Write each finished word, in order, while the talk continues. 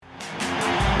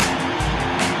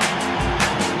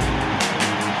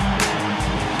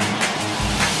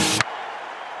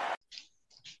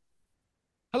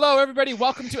Hello, everybody.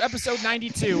 Welcome to episode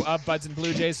 92 of Buds and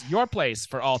Blue Jays, your place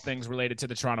for all things related to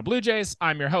the Toronto Blue Jays.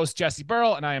 I'm your host, Jesse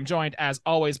Burrell, and I am joined, as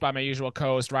always, by my usual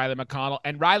co-host, Riley McConnell.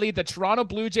 And Riley, the Toronto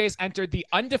Blue Jays entered the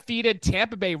undefeated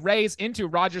Tampa Bay Rays into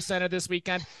Rogers Center this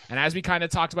weekend. And as we kind of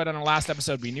talked about on our last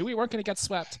episode, we knew we weren't going to get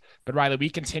swept. But Riley, we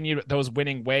continued those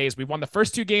winning ways. We won the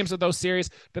first two games of those series.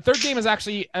 The third game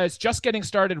is just getting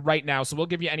started right now, so we'll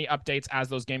give you any updates as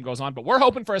those game goes on. But we're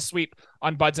hoping for a sweep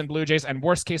on Buds and Blue Jays, and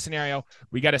worst case scenario,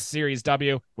 we get a series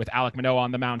W with Alek Manoah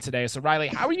on the mound today. So Riley,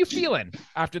 how are you feeling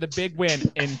after the big win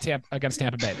against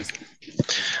Tampa Bay this week?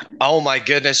 Oh my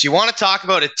goodness. You want to talk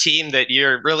about a team that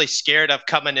you're really scared of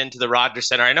coming into the Rogers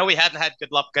Center. I know we hadn't had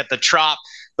good luck at the Trop,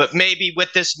 but maybe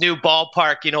with this new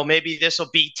ballpark, maybe this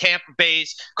will be Tampa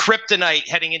Bay's kryptonite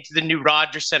heading into the new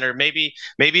Rogers Center. Maybe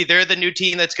they're the new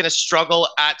team that's going to struggle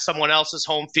at someone else's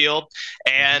home field.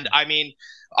 And I mean,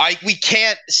 we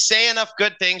can't say enough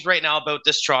good things right now about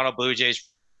this Toronto Blue Jays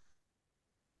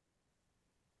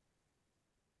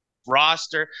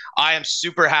roster. I am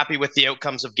super happy with the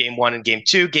outcomes of game 1 and game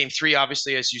 2. Game 3,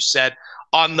 obviously, as you said,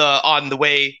 on the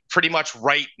way pretty much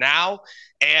right now.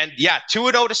 And yeah,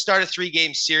 2-0 to start a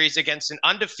 3-game series against an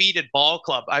undefeated ball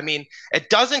club. I mean,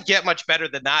 it doesn't get much better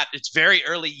than that. It's very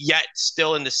early yet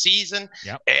still in the season.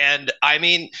 Yep. And I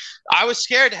mean, I was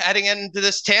scared heading into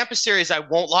this Tampa series. I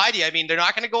won't lie to you. I mean, they're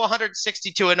not going to go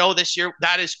 162-0 this year.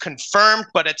 That is confirmed.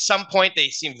 But at some point, they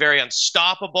seem very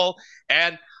unstoppable.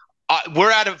 And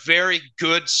we're at a very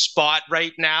good spot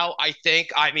right now, I think.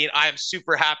 I mean, I am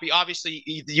super happy. Obviously,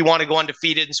 you want to go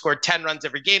undefeated and score 10 runs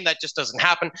every game. That just doesn't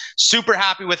happen. Super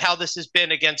happy with how this has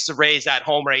been against the Rays at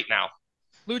home right now.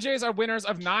 Blue Jays are winners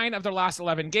of 9 of their last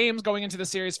 11 games going into the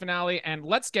series finale, and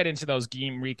let's get into those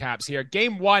game recaps here.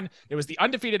 Game 1, it was the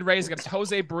undefeated Rays against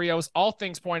Jose Barrios. All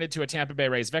things pointed to a Tampa Bay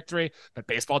Rays victory, but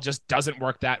baseball just doesn't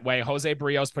work that way. Jose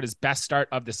Barrios put his best start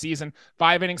of the season.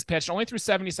 5 innings pitched, only threw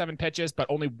 77 pitches, but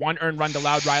only 1 earned run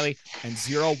allowed, Riley, and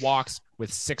 0 walks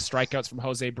with 6 strikeouts from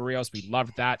Jose Barrios. We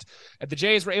loved that. The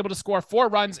Jays were able to score 4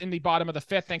 runs in the bottom of the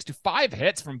 5th thanks to 5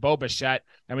 hits from Bo Bichette,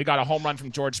 and we got a home run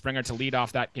from George Springer to lead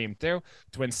off that game through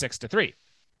to win 6-3.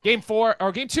 Game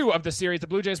 2 of the series, the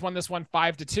Blue Jays won this one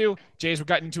 5-2. Jays were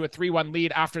gotten into a 3-1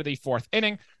 lead after the 4th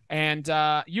inning. And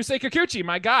Yusei Kikuchi,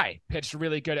 my guy, pitched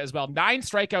really good as well. 9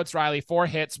 strikeouts, Riley, 4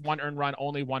 hits, 1 earned run,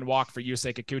 only 1 walk for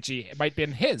Yusei Kikuchi. It might have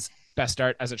been his best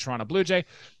start as a Toronto Blue Jay.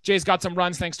 Jays got some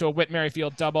runs thanks to a Whit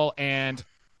Merrifield double, and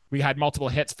we had multiple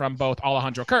hits from both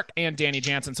Alejandro Kirk and Danny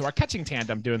Jansen, so our catching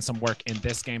tandem doing some work in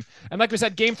this game. And like we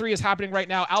said, Game 3 is happening right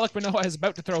now. Alek Manoah is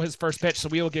about to throw his first pitch, so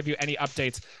we will give you any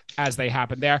updates as they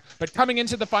happen there. But coming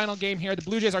into the final game here, the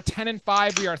Blue Jays are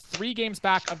 10-5. We are 3 games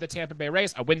back of the Tampa Bay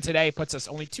Rays. A win today puts us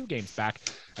only 2 games back.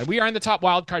 And we are in the top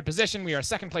wildcard position. We are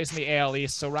second place in the AL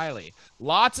East. So, Riley,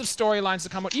 lots of storylines to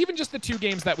come out. Even just the 2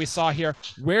 games that we saw here.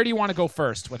 Where do you want to go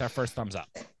first with our first thumbs up?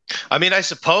 I mean, I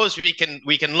suppose we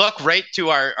can look right to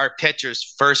our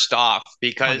pitchers first off,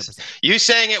 because 100%. You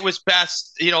saying it was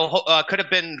best, could have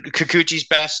been Kikuchi's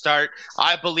best start.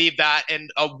 I believe that, and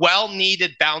a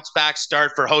well-needed bounce-back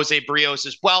start for Jose Barrios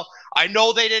as well. I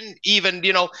know they didn't even,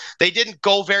 they didn't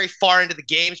go very far into the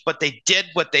games, but they did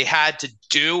what they had to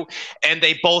do, and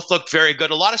they both looked very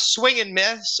good. A lot of swing and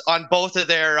miss on both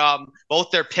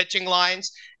their pitching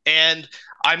lines, and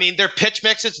I mean, their pitch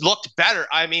mixes looked better.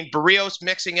 I mean, Barrios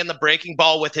mixing in the breaking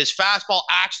ball with his fastball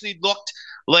actually looked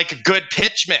like a good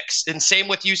pitch mix. And same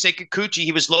with Yusei Kikuchi.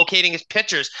 He was locating his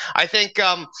pitchers. I think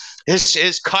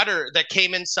his cutter that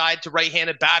came inside to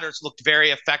right-handed batters looked very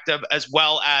effective, as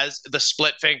well as the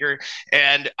split finger.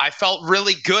 And I felt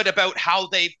really good about how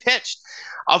they pitched.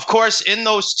 Of course, in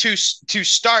those two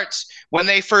starts, when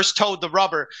they first towed the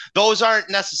rubber, those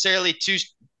aren't necessarily two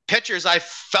pitchers I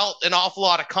felt an awful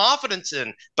lot of confidence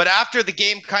in. But after the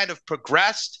game kind of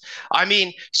progressed, I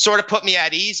mean, sort of put me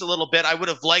at ease a little bit. I would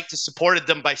have liked to supported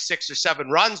them by 6 or 7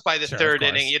 runs by the third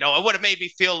inning. It would have made me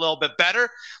feel a little bit better,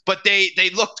 but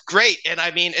they looked great. And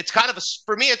I mean, it's kind of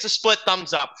for me, it's a split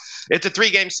thumbs up. It's a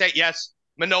 3-game set. Yes,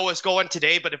 Manoah's going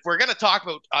today, but if we're going to talk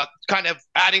about kind of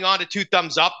adding on to 2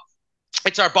 thumbs up,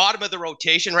 it's our bottom of the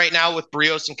rotation right now with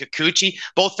Barrios and Kikuchi.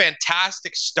 Both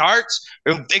fantastic starts.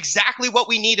 Exactly what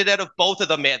we needed out of both of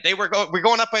them, man. We're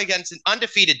going up against an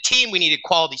undefeated team. We needed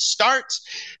quality starts.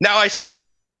 Now, I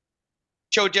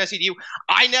showed Jesse to you.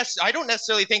 I don't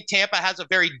necessarily think Tampa has a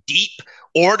very deep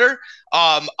order.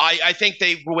 I think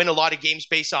they win a lot of games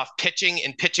based off pitching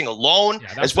and pitching alone,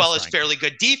 as well as fairly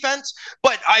good defense.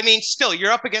 But I mean, still,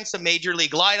 you're up against a major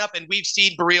league lineup, and we've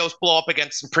seen Barrios blow up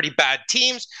against some pretty bad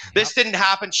teams. This didn't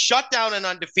happen. Shut down an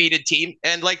undefeated team,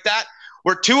 and like that,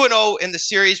 We're 2-0 in the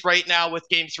series right now with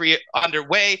game 3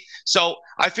 underway. So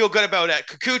I feel good about it.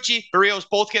 Kikuchi, Barrios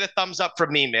both get a thumbs up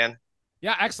from me, man.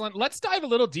 Yeah, excellent. Let's dive a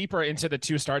little deeper into the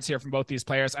 2 starts here from both these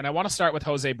players. And I want to start with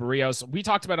Jose Barrios. We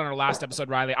talked about on our last episode,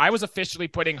 Riley. I was officially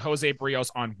putting Jose Barrios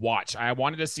on watch. I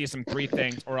wanted to see some 3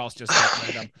 things or else just get rid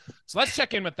of him. So let's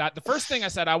check in with that. The first thing I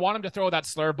said, I want him to throw that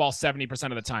slurve ball 70%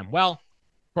 of the time. Well,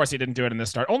 of course, he didn't do it in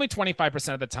this start. Only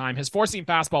 25% of the time. His 4-seam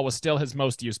fastball was still his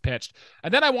most used pitch.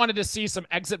 And then I wanted to see some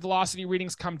exit velocity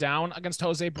readings come down against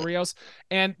Jose Barrios.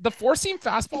 And the 4-seam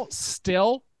fastball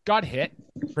still got hit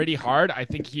pretty hard. I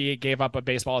think he gave up a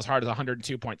baseball as hard as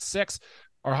 102.6.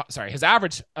 Or sorry, his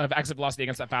average of exit velocity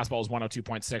against that fastball was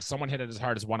 102.6. Someone hit it as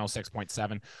hard as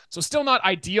 106.7. So still not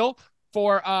ideal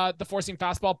for the 4-seam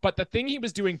fastball, but the thing he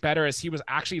was doing better is he was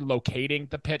actually locating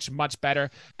the pitch much better.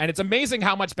 And it's amazing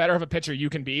how much better of a pitcher you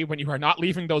can be when you are not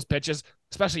leaving those pitches,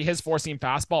 especially his 4-seam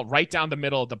fastball, right down the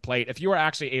middle of the plate. If you are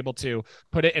actually able to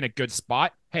put it in a good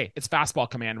spot, hey, it's fastball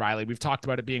command, Riley. We've talked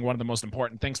about it being one of the most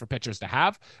important things for pitchers to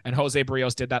have, and Jose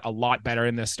Barrios did that a lot better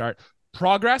in this start.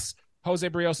 Progress, Jose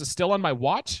Barrios is still on my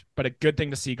watch, but a good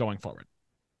thing to see going forward.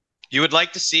 You would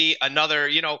like to see another,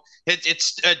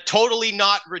 it's totally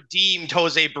not redeemed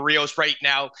Jose Barrios right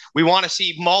now. We want to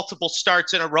see multiple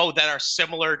starts in a row that are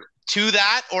similar to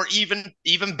that or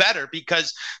even better,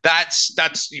 because that's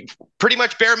pretty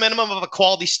much bare minimum of a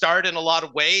quality start in a lot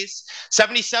of ways.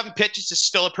 77 pitches is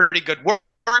still a pretty good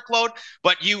workload,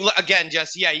 but you again,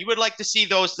 Jesse, you would like to see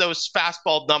those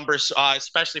fastball numbers,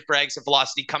 especially for exit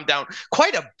velocity, come down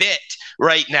quite a bit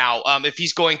right now if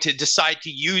he's going to decide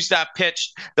to use that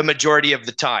pitch the majority of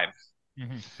the time.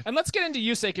 Mm-hmm. And let's get into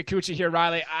Yusei Kikuchi here,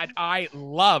 Riley. I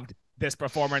loved this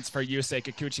performance for Yusei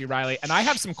Kikuchi, Riley, and I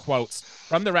have some quotes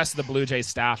from the rest of the Blue Jays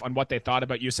staff on what they thought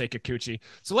about Yusei Kikuchi.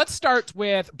 So let's start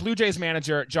with Blue Jays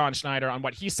manager John Schneider on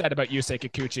what he said about Yusei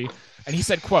Kikuchi, and he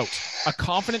said, quote, "A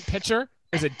confident pitcher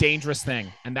is a dangerous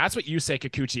thing." And that's what Yusei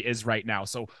Kikuchi is right now.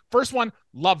 So first one,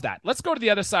 love that. Let's go to the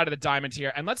other side of the diamond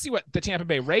here, and let's see what the Tampa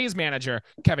Bay Rays manager,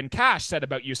 Kevin Cash, said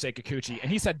about Yusei Kikuchi.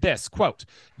 And he said this, quote,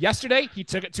 "Yesterday, he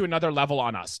took it to another level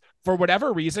on us. For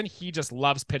whatever reason, he just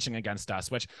loves pitching against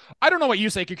us," which I don't know what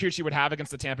Yusei Kikuchi would have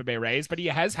against the Tampa Bay Rays, but he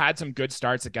has had some good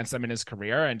starts against them in his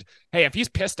career. And hey, if he's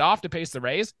pissed off to face the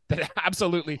Rays, then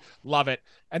absolutely love it.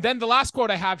 And then the last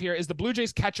quote I have here is the Blue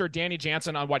Jays catcher, Danny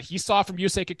Jansen, on what he saw from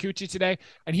Yusei Kikuchi today.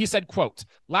 And he said, quote,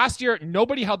 "Last year,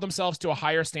 nobody held themselves to a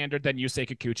higher standard than Yusei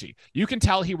Kikuchi. You can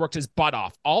tell he worked his butt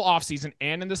off all offseason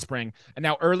and in the spring. And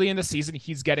now early in the season,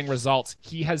 he's getting results.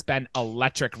 He has been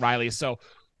electric," Riley. So,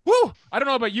 woo, I don't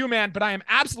know about you, man, but I am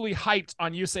absolutely hyped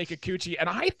on Yusei Kikuchi, and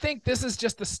I think this is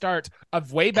just the start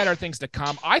of way better things to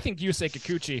come. I think Yusei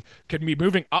Kikuchi could be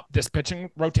moving up this pitching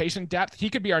rotation depth.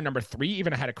 He could be our number 3,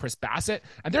 even ahead of Chris Bassett,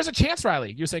 and there's a chance,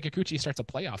 Riley, Yusei Kikuchi starts a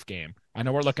playoff game. I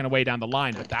know we're looking way down the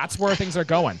line, but that's where things are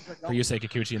going for Yusei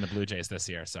Kikuchi and the Blue Jays this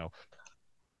year. So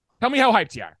tell me how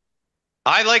hyped you are.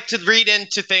 I like to read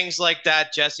into things like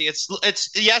that, Jesse. It's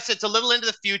yes, it's a little into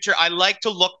the future. I like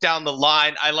to look down the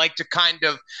line. I like to kind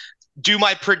of do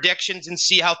my predictions and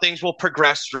see how things will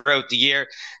progress throughout the year.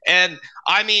 And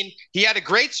I mean, he had a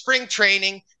great spring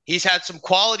training. He's had some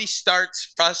quality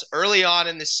starts for us early on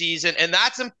in the season, and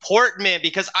that's important, man,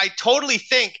 because I totally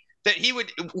think that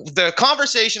the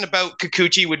conversation about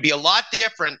Kikuchi would be a lot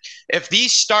different if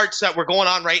these starts that were going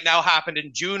on right now happened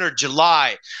in June or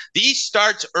July. These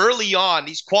starts early on,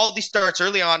 these quality starts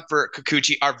early on for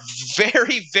Kikuchi are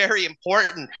very, very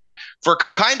important for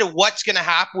kind of what's going to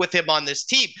happen with him on this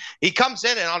team. He comes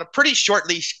in and on a pretty short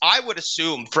leash, I would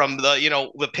assume, from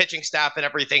the pitching staff and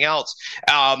everything else.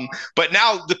 But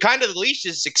now the kind of the leash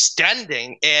is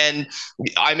extending. And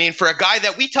I mean, for a guy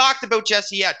that we talked about,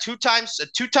 Jesse, two times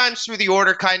through the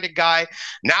order kind of guy,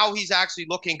 now he's actually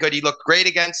looking good. He looked great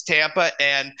against Tampa.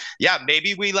 And yeah,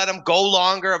 maybe we let him go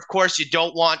longer. Of course, you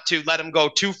don't want to let him go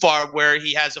too far where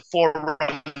he has a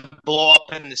 4-run blow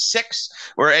up in the 6th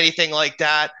or anything like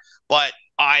that. But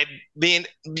I mean,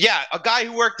 yeah, a guy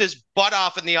who worked his butt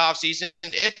off in the offseason,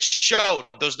 it showed.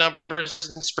 Those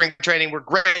numbers in spring training were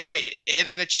great. And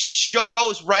it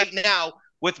shows right now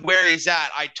with where he's at.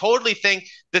 I totally think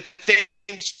that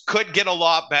things could get a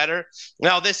lot better.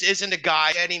 Now, this isn't a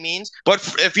guy any means, but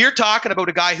if you're talking about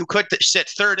a guy who could sit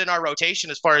 3rd in our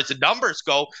rotation as far as the numbers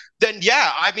go, then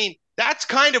yeah, I mean, that's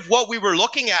kind of what we were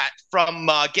looking at from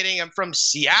getting him from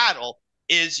Seattle.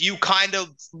 Is you kind of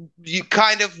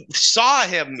saw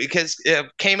him because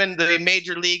came into the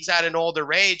major leagues at an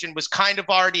older age and was kind of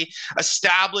already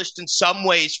established in some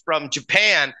ways from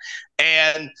Japan.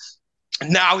 And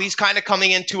now he's kind of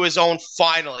coming into his own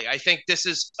finally. I think this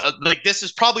is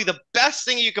probably the best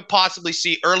thing you could possibly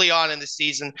see early on in the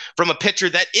season from a pitcher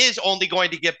that is only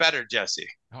going to get better, Jesse.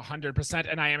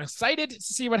 100%. And I am excited to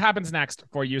see what happens next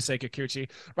for Yusei Kikuchi.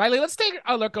 Riley, let's take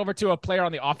a look over to a player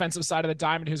on the offensive side of the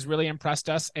diamond who's really impressed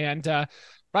us. And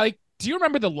Riley, do you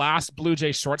remember the last Blue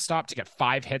Jay shortstop to get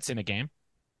 5 hits in a game?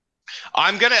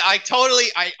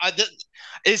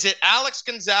 Is it Alex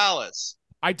Gonzalez?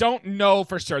 I don't know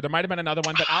for sure. There might have been another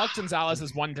one, but Alex Gonzalez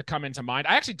is one to come into mind.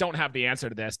 I actually don't have the answer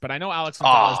to this, but I know Alex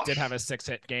Gonzalez did have a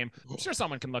 6-hit game. I'm sure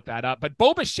someone can look that up. But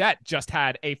Bo Bichette just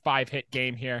had a 5-hit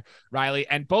game here, Riley.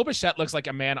 And Bo Bichette looks like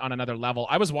a man on another level.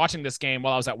 I was watching this game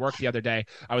while I was at work the other day.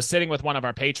 I was sitting with one of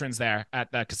our patrons there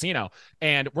at the casino,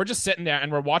 and we're just sitting there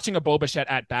and we're watching a Bo Bichette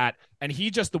at bat. And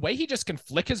the way he just can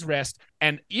flick his wrist,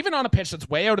 and even on a pitch that's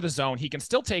way out of the zone, he can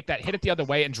still take that, hit it the other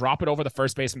way, and drop it over the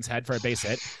first baseman's head for a base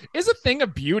hit, is a thing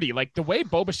of beauty. Like, the way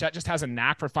Bo Bichette just has a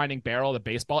knack for finding barrel of the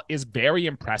baseball is very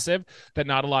impressive that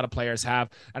not a lot of players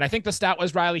have. And I think the stat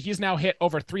was, Riley, he's now hit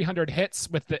over 300 hits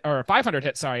or 500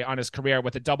 hits, on his career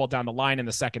with a double down the line in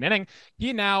the second inning.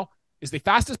 He now is the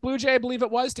fastest Blue Jay, I believe it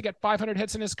was, to get 500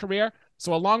 hits in his career.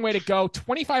 So a long way to go.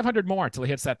 2,500 more until he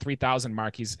hits that 3,000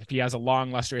 mark. If he has a long,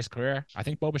 lustrous career, I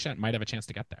think Bo Bichette might have a chance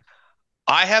to get there.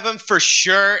 I have him for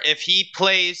sure if he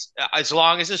plays as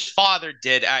long as his father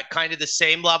did at kind of the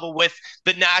same level with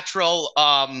the natural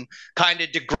kind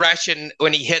of digression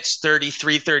when he hits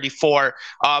 33, 34.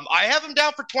 I have him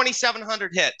down for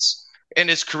 2,700 hits in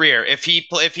his career. If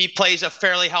he plays a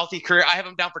fairly healthy career, I have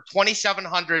him down for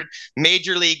 2,700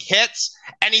 major league hits.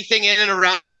 Anything in and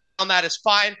around that is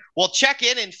fine. We'll check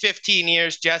in 15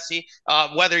 years, Jesse.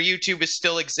 Whether YouTube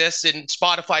still exists and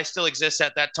Spotify still exists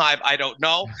at that time, I don't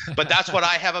know. But that's what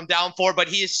I have him down for. But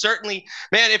he is certainly,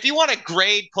 man, if you want to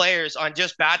grade players on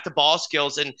just bat to ball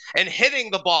skills and hitting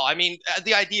the ball, I mean,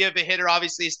 the idea of a hitter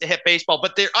obviously is to hit baseball,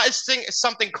 but there is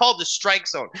something called the strike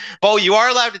zone. Bo, you are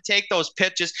allowed to take those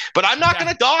pitches, but I'm not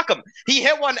going to dock him. He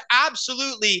hit one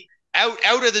absolutely out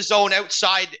of the zone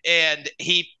outside, and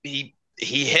he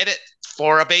hit it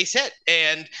for a base hit.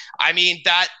 And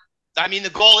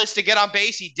the goal is to get on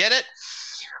base. He did it.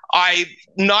 I'm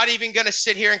not even going to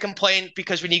sit here and complain,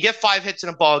 because when you get 5 hits in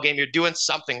a ball game, you're doing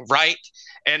something right.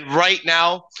 And right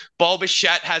now, Bo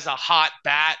Bichette has a hot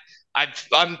bat.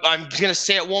 I'm going to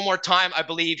say it one more time. I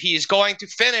believe he is going to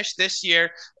finish this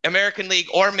year, American League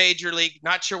or Major League,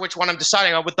 not sure which one I'm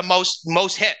deciding on, with the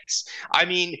most hits. I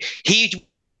mean, he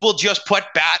will just put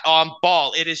bat on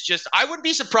ball. It is just, I wouldn't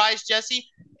be surprised, Jesse,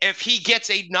 if he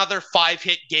gets another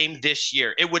 5-hit game this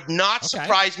year. It would not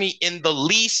surprise me in the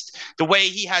least, the way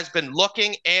he has been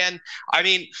looking. And I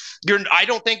mean, I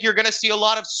don't think you're going to see a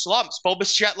lot of slumps. Bo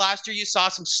Bichette last year, you saw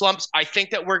some slumps. I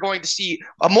think that we're going to see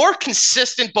a more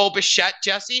consistent Bo Bichette,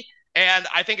 Jesse. And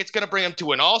I think it's going to bring him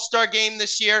to an all-star game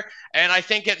this year. And I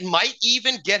think it might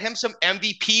even get him some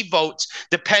MVP votes,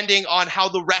 depending on how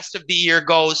the rest of the year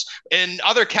goes in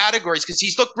other categories, because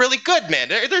he's looked really good, man.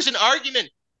 There's an argument,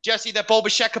 Jesse, that Bo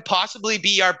Bichette could possibly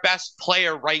be our best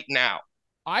player right now.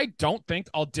 I don't think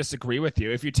I'll disagree with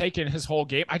you. If you take in his whole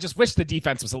game, I just wish the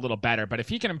defense was a little better. But if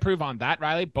he can improve on that,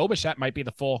 Riley, Bo Bichette might be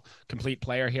the full, complete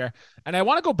player here. And I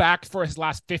want to go back for his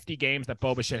last 50 games that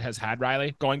Bo Bichette has had,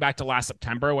 Riley, going back to last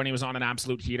September when he was on an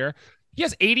absolute heater. He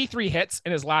has 83 hits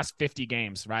in his last 50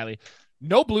 games, Riley.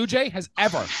 No Blue Jay has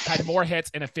ever had more hits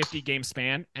in a 50-game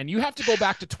span, and you have to go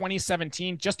back to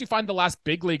 2017 just to find the last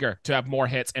big leaguer to have more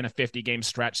hits in a 50-game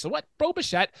stretch. So what Bo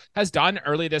Bichette has done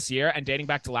early this year and dating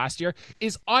back to last year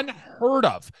is unheard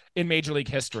of in Major League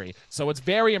history. So it's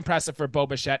very impressive for Bo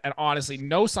Bichette, and honestly,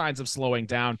 no signs of slowing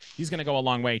down. He's going to go a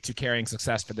long way to carrying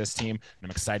success for this team, and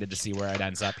I'm excited to see where it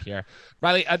ends up here.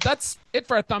 Riley, that's it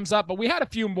for a thumbs up, but we had a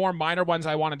few more minor ones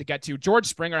I wanted to get to. George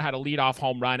Springer had a leadoff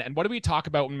home run, and what do we talk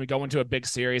about when we go into a big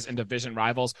series and division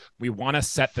rivals? We want to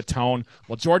set the tone.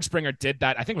 Well, George Springer did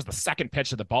that. I think it was the second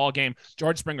pitch of the ball game.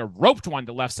 George Springer roped one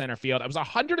to left center field. It was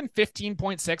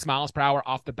 115.6 miles per hour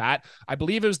off the bat. I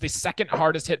believe it was the second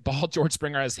hardest hit ball George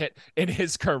Springer has hit in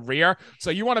his career. So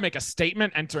you want to make a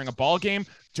statement entering a ball game.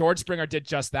 George Springer did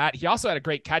just that. He also had a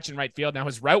great catch in right field. Now,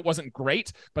 his route wasn't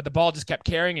great, but the ball just kept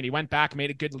carrying, and he went back, made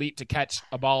a good leap to catch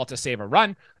a ball to save a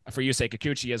run for Yusei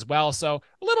Kikuchi as well. So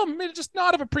a little just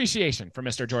nod of appreciation for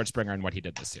Mr. George Springer and what he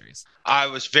did this series. I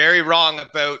was very wrong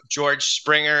about George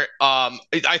Springer.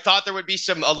 I thought there would be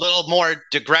a little more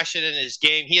digression in his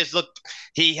game. He has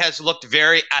looked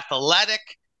very athletic,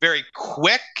 very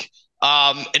quick,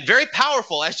 and very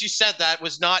powerful. As you said, that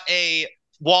was not a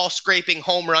wall scraping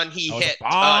home run he hit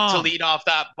to lead off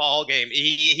that ball game.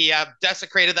 He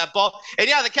desecrated that ball. And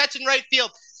yeah, the catch in right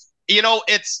field,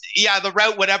 it's the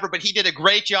route, whatever, but he did a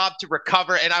great job to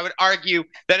recover. And I would argue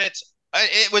that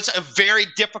it was a very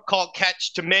difficult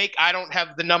catch to make. I don't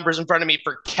have the numbers in front of me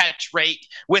for catch rate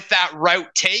with that route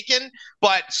taken,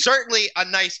 but certainly a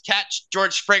nice catch.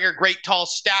 George Springer, great tall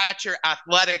stature,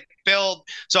 athletic build.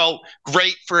 So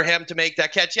great for him to make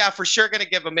that catch. Yeah, for sure going to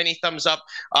give a mini thumbs up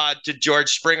to George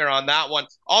Springer on that one.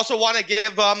 Also want to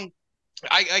give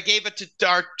I gave it to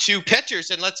our two pitchers,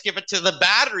 and let's give it to the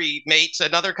battery mates.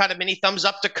 Another kind of mini thumbs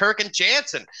up to Kirk and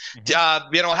Jansen.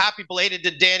 Mm-hmm. Happy belated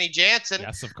to Danny Jansen.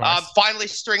 Yes, of course. Finally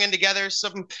stringing together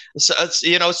some hits,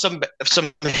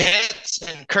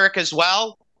 and Kirk as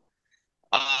well.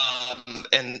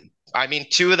 And I mean,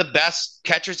 two of the best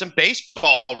catchers in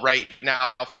baseball right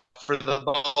now for the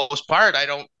most part. I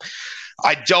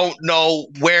don't know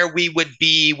where we would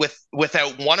be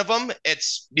without one of them.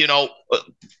 It's,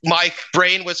 my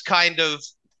brain was kind of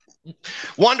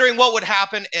wondering what would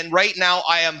happen. And right now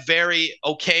I am very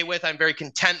okay with, I'm very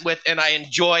content with, and I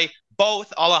enjoy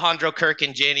both Alejandro Kirk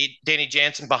and Danny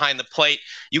Jansen behind the plate.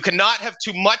 You cannot have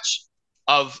too much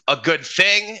of a good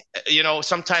thing.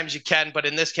 Sometimes you can, but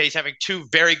in this case, having two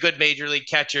very good major league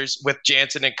catchers with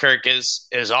Jansen and Kirk is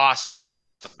awesome.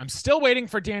 I'm still waiting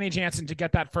for Danny Jansen to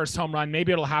get that first home run.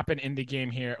 Maybe it'll happen in the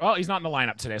game here. Well, he's not in the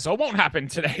lineup today, so it won't happen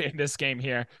today in this game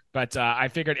here. But I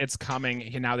figured it's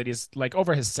coming now that he's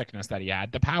over his sickness that he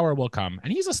had. The power will come.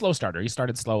 And he's a slow starter. He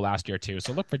started slow last year too.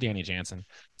 So look for Danny Jansen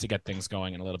to get things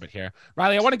going in a little bit here.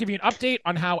 Riley, I want to give you an update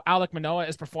on how Alek Manoah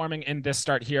is performing in this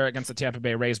start here against the Tampa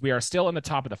Bay Rays. We are still in the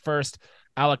top of the first.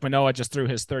 Alek Manoah just threw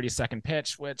his 32nd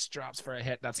pitch, which drops for a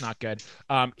hit. That's not good.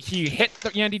 He hit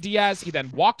Yandy Diaz. He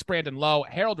then walked Brandon Lowe.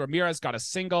 Harold Ramirez got a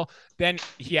single. Then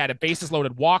he had a bases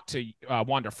loaded walk to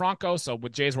Wander Franco. So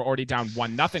with Jays were already down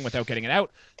 1-0 without getting it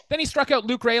out. Then he struck out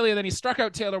Luke Raley. Then he struck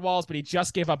out Taylor Walls, but he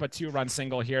just gave up a 2-run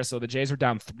single here. So the Jays were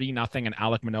down 3-0, and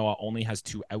Alek Manoah only has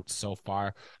 2 outs so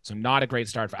far. So not a great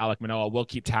start for Alek Manoah. We'll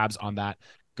keep tabs on that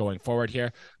going forward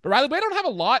here. But Riley, we don't have a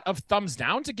lot of thumbs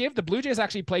down to give. The Blue Jays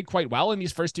actually played quite well in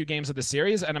these first 2 games of the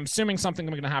series, and I'm assuming something is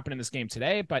going to happen in this game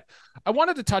today. But I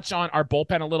wanted to touch on our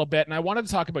bullpen a little bit, and I wanted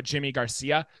to talk about Jimmy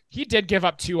Garcia. He did give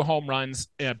up 2 home runs,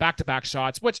 back-to-back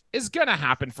shots, which is going to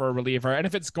happen for a reliever. And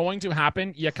if it's going to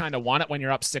happen, you kind of want it when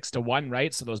you're up 6-1,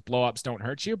 right? So those blow-ups don't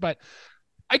hurt you. But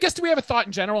I guess, do we have a thought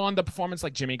in general on the performance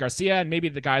like Jimmy Garcia and maybe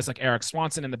the guys like Eric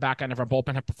Swanson in the back end of our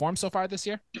bullpen have performed so far this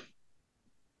year?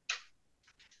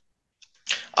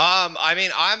 I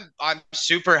mean, I'm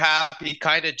super happy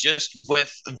kind of just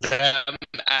with them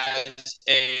as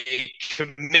a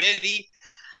committee.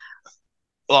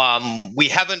 We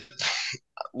haven't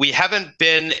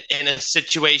been in a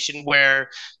situation where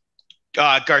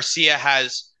Garcia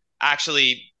has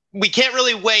actually, we can't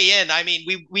really weigh in. I mean,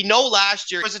 we know last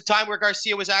year was a time where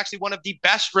Garcia was actually one of the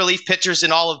best relief pitchers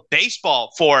in all of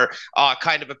baseball for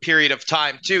kind of a period of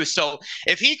time too. So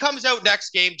if he comes out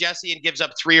next game, Jesse, and gives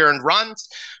up 3 earned runs,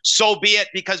 so be it,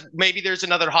 because maybe there's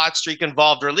another hot streak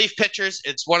involved relief pitchers.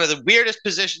 It's one of the weirdest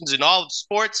positions in all of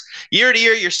sports. Year to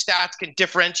year, your stats can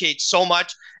differentiate so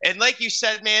much. And like you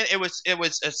said, man, it was a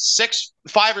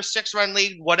 5 or 6 run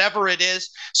lead, whatever it is.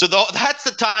 So that's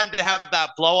the time to have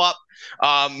that blow up.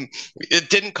 It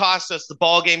didn't cost us the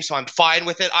ball game, so I'm fine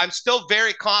with it. I'm still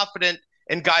very confident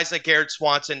in guys like Garrett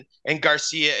Swanson and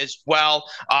Garcia as well.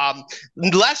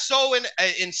 Less so in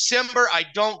Simber. I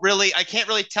can't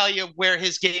really tell you where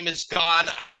his game has gone.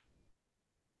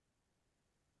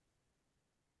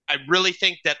 I really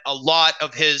think that a lot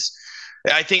of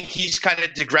I think he's kind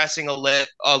of digressing a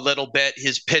little bit.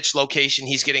 His pitch location,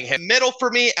 he's getting hit middle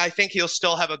for me. I think he'll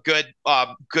still have a good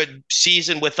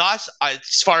season with us.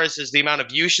 As far as the amount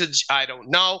of usage, I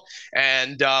don't know.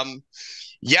 And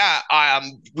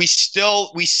we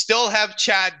still have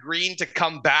Chad Green to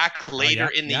come back later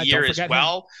in the year as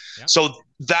well. Yeah.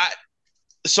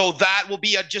 So that will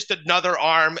be just another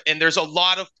arm, and there's a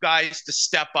lot of guys to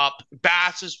step up.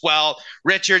 Bass as well.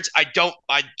 Richards, I don't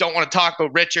want to talk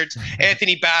about Richards.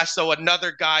 Anthony Bass, though,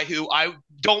 another guy who I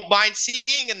don't mind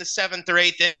seeing in the 7th or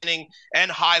 8th inning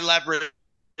and high leverage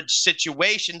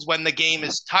situations when the game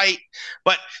is tight.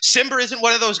 But Simber isn't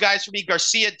one of those guys for me.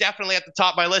 Garcia definitely at the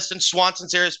top of my list, and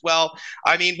Swanson's there as well.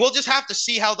 I mean, we'll just have to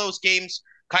see how those games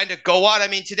kind of go on. I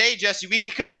mean, today, Jesse,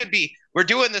 we're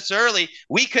doing this early.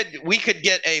 We could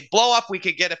get a blow up. We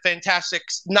could get a fantastic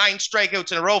 9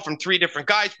 strikeouts in a row from 3 different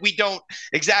guys. We don't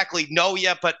exactly know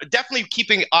yet, but definitely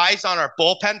keeping eyes on our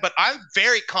bullpen. But I'm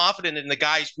very confident in the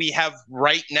guys we have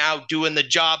right now doing the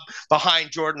job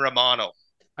behind Jordan Romano.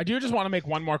 I do just want to make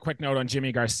one more quick note on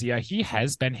Jimmy Garcia. He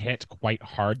has been hit quite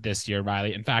hard this year,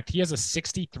 Riley. In fact, he has a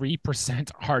 63%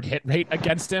 hard hit rate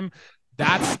against him.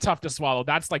 That's tough to swallow.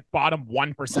 That's like bottom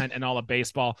 1% in all of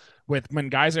baseball. When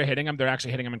guys are hitting him, they're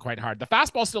actually hitting him in quite hard. The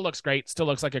fastball still looks great, still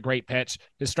looks like a great pitch.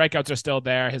 His strikeouts are still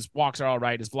there. His walks are all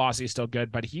right. His velocity is still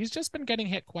good, but he's just been getting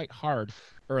hit quite hard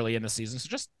early in the season. So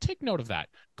just take note of that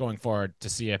going forward to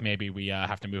see if maybe we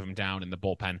have to move him down in the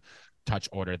bullpen touch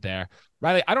order there.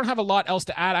 Riley, I don't have a lot else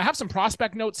to add. I have some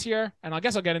prospect notes here, and I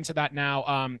guess I'll get into that now.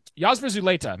 Yasmer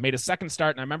Zuleta made his second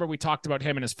start, and I remember we talked about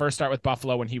him in his first start with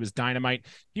Buffalo when he was dynamite.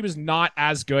 He was not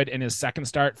as good in his second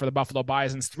start for the Buffalo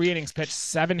Bisons. 3 innings pitched,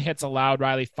 7 hits allowed,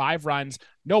 Riley, 5 runs,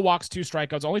 no walks, 2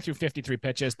 strikeouts, only threw 53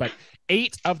 pitches, but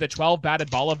 8 of the 12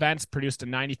 batted ball events produced a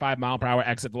 95-mile-per-hour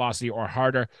exit velocity or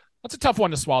harder. That's a tough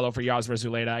one to swallow for Yasmer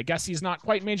Zuleta. I guess he's not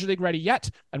quite Major League ready yet,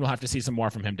 and we'll have to see some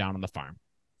more from him down on the farm.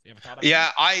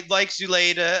 Yeah, I like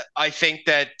Zuleta. I think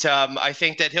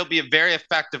that he'll be a very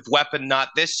effective weapon, not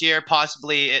this year,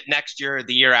 possibly next year or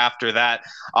the year after that.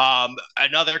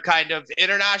 Another kind of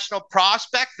international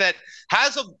prospect that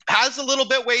has a little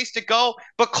bit ways to go,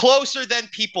 but closer than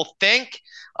people think.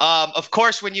 Of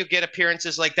course, when you get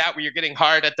appearances like that where you're getting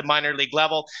hard at the minor league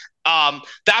level,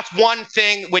 that's one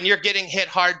thing. When you're getting hit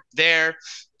hard there,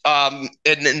 and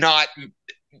not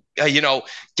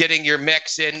getting your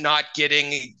mix in, not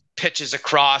getting pitches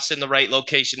across in the right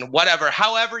location, whatever.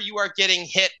 However you are getting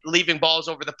hit, leaving balls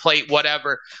over the plate,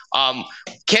 whatever.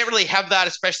 Can't really have that,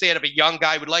 especially out of a young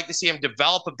guy. Would like to see him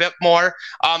develop a bit more.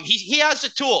 He has the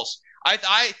tools.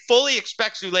 I fully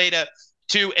expect Zuleta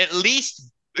to at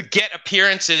least get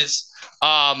appearances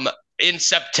in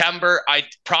September. I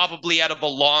probably out of a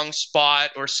long spot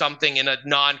or something in a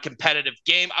non-competitive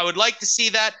game. I would like to see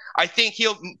that. I think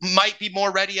might be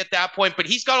more ready at that point, but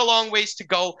he's got a long ways to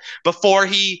go before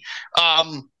he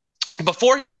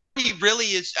really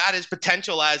is at his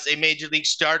potential as a major league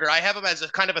starter. I have him as a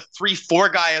kind of a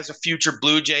 3-4 guy as a future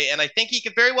Blue Jay, and I think he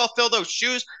could very well fill those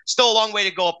shoes. Still a long way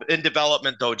to go up in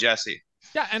development though, Jesse.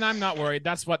 Yeah, and I'm not worried.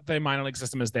 That's what the minor league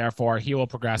system is there for. He will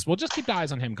progress. We'll just keep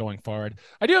eyes on him going forward.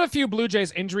 I do have a few Blue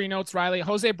Jays injury notes, Riley.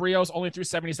 Jose Brios only threw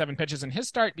 77 pitches in his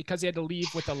start because he had to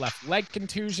leave with a left leg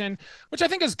contusion, which I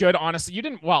think is good, honestly.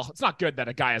 It's not good that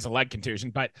a guy has a leg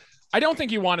contusion, but I don't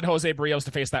think you wanted Jose Brios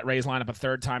to face that Rays lineup a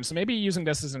third time, so maybe using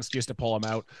this as an excuse to pull him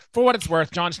out. For what it's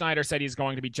worth, John Schneider said he's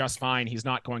going to be just fine. He's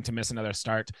not going to miss another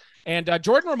start. And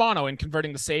Jordan Romano, in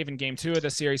converting the save in Game 2 of the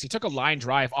series, he took a line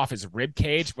drive off his rib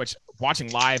cage, which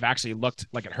watching live actually looked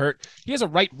like it hurt. He has a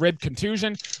right rib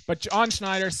contusion, but John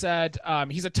Schneider said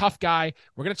he's a tough guy.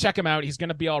 We're going to check him out. He's going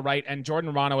to be all right. And Jordan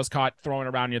Romano was caught throwing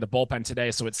around near the bullpen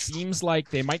today, so it seems like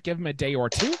they might give him a day or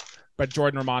two. But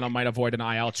Jordan Romano might avoid an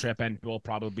IL trip and will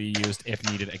probably be used if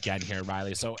needed again here,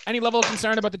 Riley. So any level of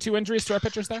concern about the 2 injuries to our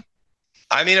pitchers there?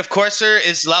 I mean, of course, there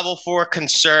is level 4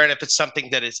 concern if it's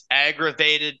something that is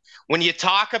aggravated. When you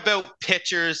talk about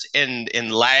pitchers in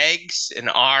legs and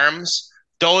arms,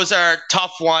 those are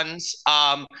tough ones.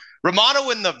 Romano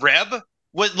in the rib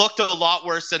looked a lot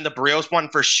worse than the Brios one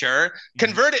for sure.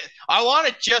 Converted. I want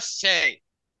to just say,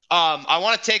 I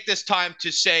want to take this time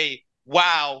to say,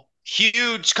 wow,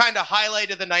 huge kind of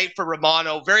highlight of the night for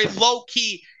Romano. Very low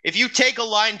key. If you take a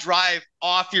line drive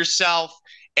off yourself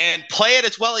and play it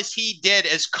as well as he did,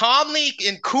 as calmly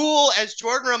and cool as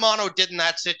Jordan Romano did in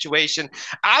that situation,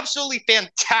 absolutely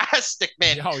fantastic,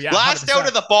 man. Oh, yeah, last 100%. out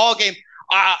of the ball game.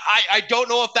 I don't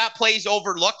know if that play's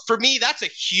overlooked. For me, that's a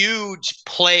huge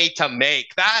play to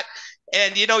make. That,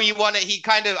 and he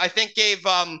kind of, I think, gave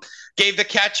the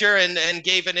catcher and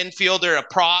gave an infielder a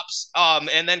props,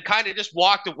 and then kind of just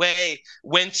walked away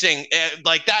wincing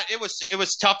like that. It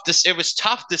was tough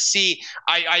to see.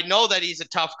 I know that he's a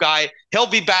tough guy. He'll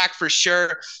be back for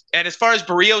sure. And as far as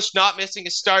Barrios not missing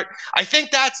a start, I think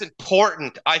that's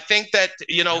important. I think that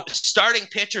starting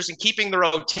pitchers and keeping the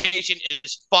rotation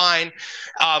is fine.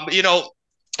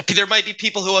 There might be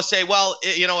people who will say, well,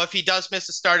 if he does miss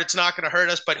a start, it's not going to hurt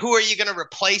us. But who are you going to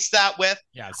replace that with?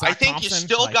 Yeah, I think you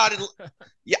still got to.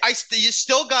 Yeah, you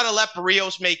still got to let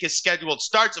Barrios make his scheduled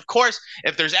starts. Of course,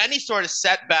 if there's any sort of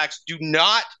setbacks, do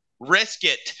not risk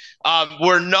it.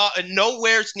 We're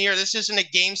nowhere near. This isn't a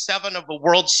Game 7 of a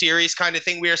World Series kind of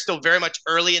thing. We are still very much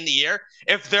early in the year.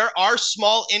 If there are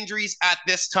small injuries at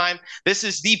this time, this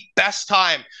is the best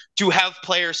time to have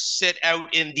players sit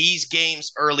out in these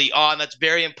games early on. That's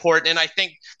very important. And I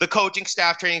think the coaching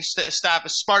staff, training staff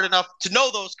is smart enough to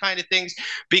know those kind of things,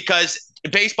 because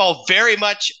baseball very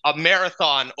much a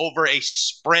marathon over a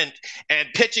sprint, and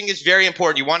pitching is very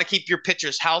important. You want to keep your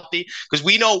pitchers healthy, because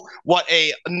we know what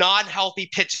a non-healthy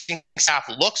pitching staff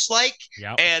looks like.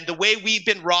 Yep. And the way we've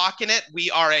been rocking it,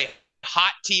 we are a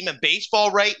hot team in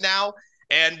baseball right now.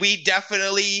 And we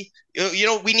definitely,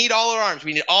 we need all our arms.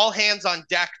 We need all hands on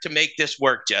deck to make this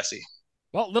work, Jesse.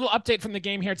 Well, little update from the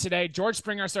game here today. George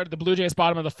Springer started the Blue Jays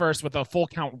bottom of the first with a full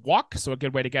count walk, so a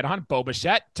good way to get on. Bo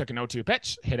Bichette took an 0-2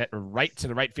 pitch, hit it right to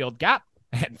the right field gap,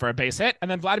 heading for a base hit.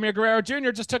 And then Vladimir Guerrero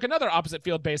Jr. just took another opposite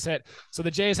field base hit. So the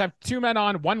Jays have 2 men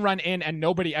on, 1 run in, and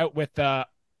nobody out with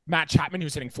Matt Chapman,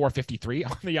 who's hitting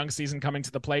 .453 on the young season coming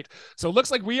to the plate. So it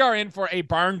looks like we are in for a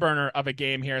barn burner of a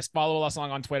game here. Follow us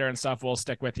along on Twitter and stuff. We'll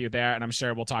stick with you there, and I'm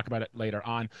sure we'll talk about it later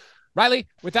on. Riley,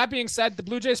 with that being said, the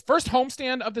Blue Jays' first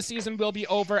homestand of the season will be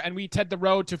over, and we head the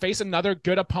road to face another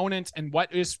good opponent and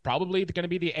what is probably going to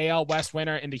be the AL West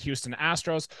winner in the Houston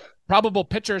Astros. Probable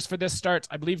pitchers for this start,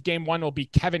 I believe game 1 will be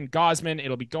Kevin Gausman.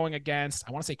 It'll be going against,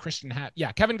 I want to say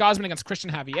Kevin Gausman against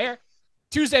Christian Javier.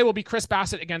 Tuesday will be Chris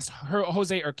Bassett against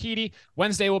Jose Urquidy.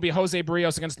 Wednesday will be Jose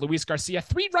Barrios against Luis Garcia.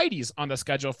 3 righties on the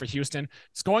schedule for Houston.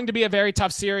 It's going to be a very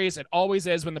tough series. It always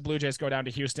is when the Blue Jays go down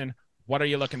to Houston. What are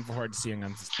you looking forward to seeing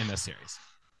in this series?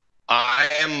 I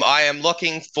am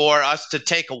looking for us to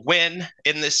take a win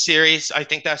in this series. I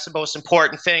think that's the most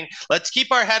important thing. Let's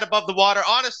keep our head above the water.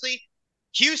 Honestly,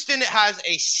 Houston has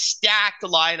a stacked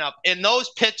lineup, and those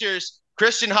pitchers,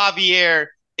 Christian Javier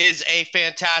is a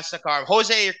fantastic arm.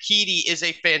 Jose Urquidy is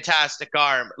a fantastic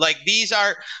arm. Like, these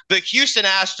are the Houston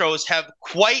Astros have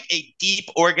quite a deep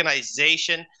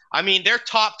organization. I mean, their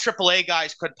top AAA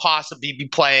guys could possibly be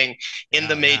playing in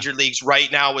the major leagues right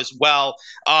now as well.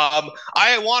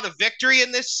 I want a victory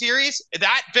in this series.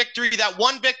 That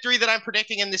one victory that I'm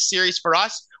predicting in this series for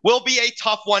us will be a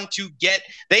tough one to get.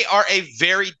 They are a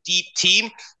very deep team.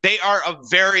 They are a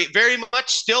very, very much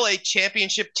still a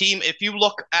championship team. If you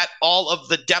look at all of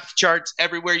the depth charts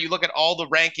everywhere, you look at all the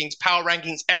rankings, power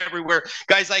rankings everywhere,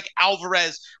 guys like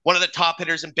Alvarez, one of the top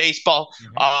hitters in baseball,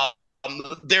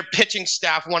 their pitching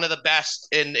staff, one of the best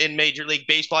in Major League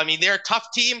Baseball. I mean, they're a tough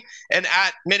team, and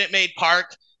at Minute Maid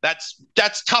Park, that's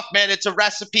tough, man. It's a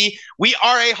recipe. We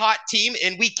are a hot team,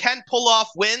 and we can pull off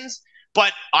wins,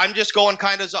 but I'm just going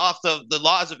kind of off the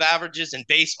laws of averages in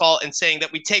baseball and saying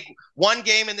that we take one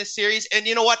game in this series, and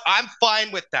you know what? I'm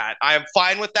fine with that. I am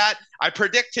fine with that. I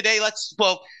predict today,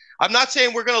 I'm not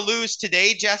saying we're going to lose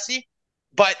today, Jesse,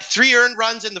 but 3 earned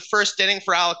runs in the first inning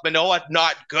for Alek Manoah,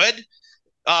 not good.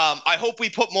 I hope we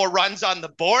put more runs on the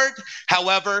board.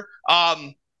 However,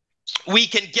 we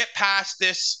can get past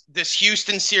this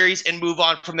Houston series and move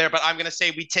on from there. But I'm going to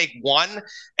say we take 1,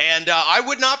 and I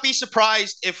would not be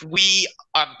surprised if we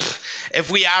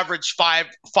average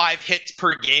five hits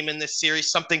per game in this series,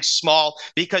 something small,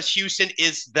 because Houston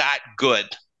is that good.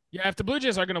 Yeah, if the Blue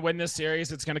Jays are going to win this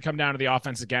series, it's going to come down to the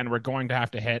offense again. We're going to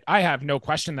have to hit. I have no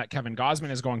question that Kevin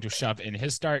Gausman is going to shove in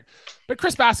his start. But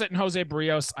Chris Bassett and Jose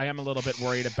Barrios, I am a little bit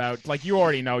worried about. Like, you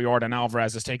already know, Yordan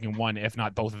Alvarez is taking 1, if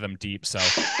not both of them deep, so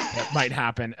it might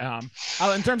happen.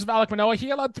 In terms of Alek Manoah,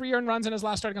 he allowed 3 earned runs in his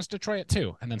last start against Detroit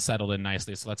too, and then settled in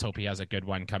nicely. So let's hope he has a good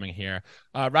one coming here.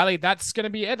 Riley, that's going to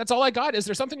be it. That's all I got. Is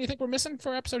there something you think we're missing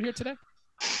for our episode here today?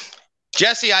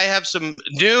 Jesse, I have some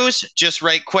news just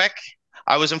right quick.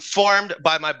 I was informed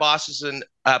by my bosses in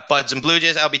Buds and Blue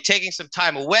Jays I'll be taking some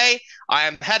time away. I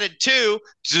am headed to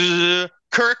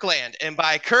Kirkland. And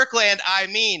by Kirkland, I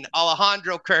mean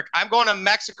Alejandro Kirk. I'm going to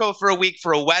Mexico for a week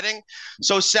for a wedding.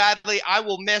 So sadly, I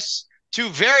will miss 2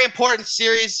 very important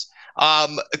series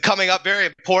coming up, very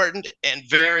important and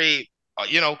very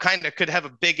kind of could have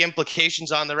a big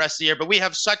implications on the rest of the year. But we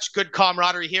have such good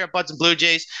camaraderie here at Buds and Blue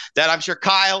Jays that I'm sure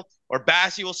Kyle or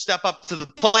Bassie will step up to the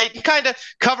plate and kind of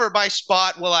cover my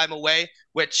spot while I'm away,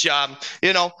 which, got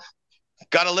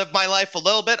to live my life a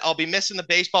little bit. I'll be missing the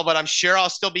baseball, but I'm sure I'll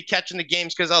still be catching the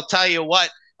games, because I'll tell you what,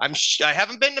 I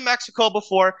haven't been to Mexico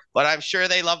before, but I'm sure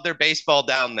they love their baseball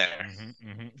down there.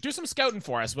 Do some scouting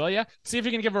for us, will you? See if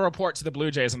you can give a report to the Blue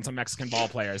Jays on some Mexican ball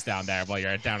players down there while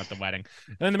you're down at the wedding.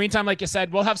 And in the meantime, like you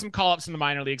said, we'll have some call-ups in the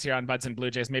minor leagues here on Buds and Blue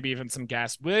Jays, maybe even some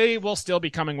guests. We will still be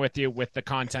coming with you with the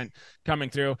content coming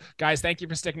through. Guys, thank you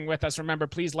for sticking with us. Remember,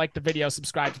 please like the video,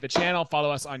 subscribe to the channel, follow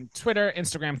us on Twitter,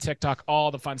 Instagram, TikTok, all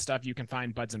the fun stuff. You can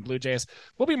find Buds and Blue Jays.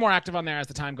 We'll be more active on there as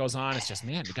the time goes on. It's just,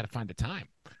 man, we got to find the time.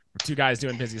 We're 2 guys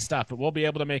doing busy stuff, but we'll be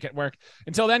able to make it work.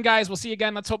 Until then, guys, we'll see you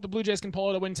again. Let's hope the Blue Jays can pull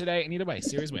it a win today. And either way,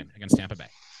 series win against Tampa Bay.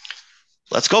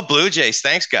 Let's go Blue Jays.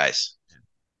 Thanks, guys.